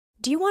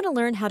Do you want to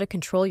learn how to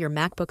control your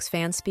MacBook's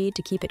fan speed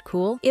to keep it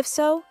cool? If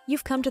so,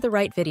 you've come to the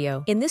right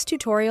video. In this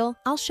tutorial,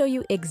 I'll show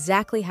you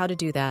exactly how to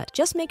do that.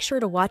 Just make sure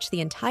to watch the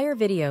entire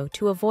video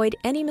to avoid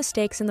any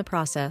mistakes in the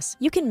process.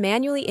 You can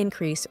manually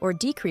increase or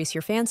decrease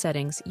your fan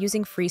settings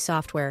using free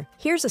software.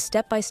 Here's a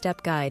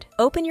step-by-step guide.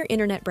 Open your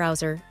internet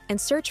browser and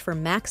search for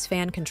Max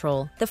Fan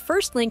Control. The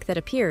first link that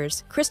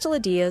appears,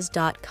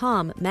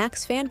 crystalideas.com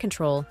Max Fan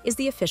Control, is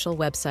the official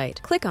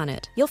website. Click on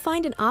it. You'll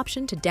find an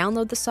option to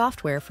download the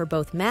software for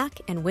both Mac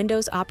and Windows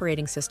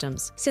operating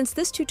systems. Since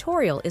this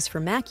tutorial is for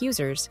Mac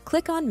users,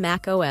 click on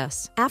Mac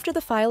OS. After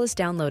the file is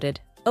downloaded,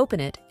 open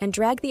it and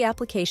drag the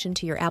application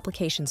to your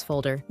Applications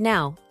folder.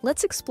 Now,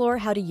 let's explore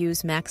how to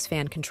use Max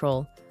Fan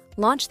Control.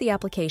 Launch the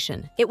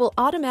application. It will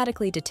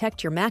automatically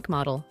detect your Mac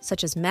model,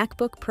 such as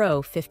MacBook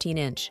Pro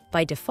 15-inch.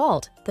 By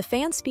default, the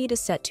fan speed is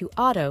set to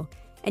Auto,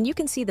 and you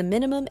can see the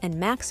minimum and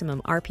maximum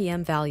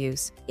RPM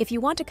values. If you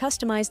want to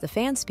customize the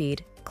fan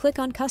speed, click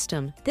on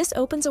Custom. This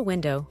opens a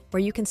window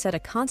where you can set a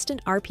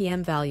constant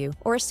RPM value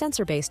or a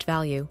sensor-based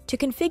value. To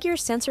configure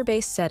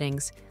sensor-based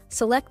settings,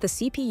 select the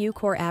CPU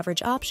Core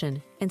Average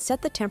option and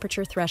set the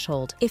temperature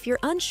threshold. If you're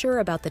unsure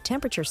about the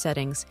temperature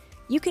settings,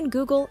 you can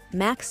Google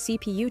max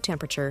CPU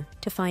temperature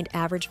to find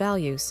average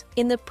values.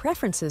 In the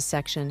Preferences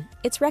section,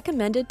 it's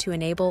recommended to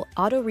enable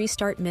Auto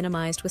Restart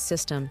Minimized with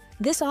System.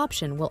 This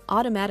option will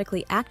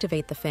automatically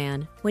activate the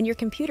fan when your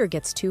computer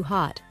gets too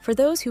hot. For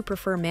those who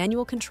prefer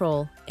manual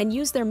control and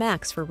use their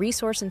Macs for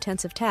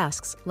resource-intensive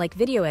tasks like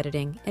video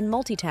editing and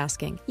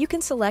multitasking, you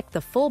can select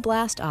the Full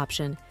Blast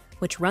option,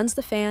 which runs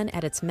the fan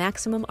at its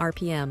maximum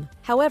RPM.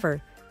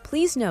 However,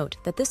 please note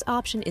that this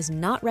option is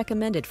not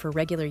recommended for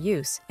regular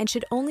use and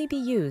should only be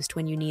used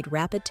when you need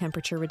rapid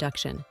temperature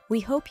reduction. We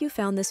hope you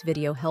found this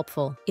video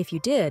helpful. If you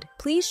did,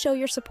 please show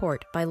your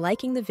support by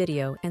liking the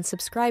video and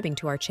subscribing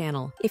to our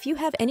channel. If you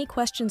have any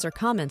questions or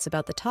comments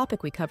about the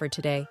topic we covered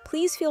today,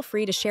 please feel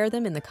free to share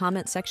them in the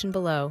comment section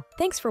below.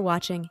 Thanks for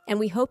watching, and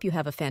we hope you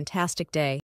have a fantastic day.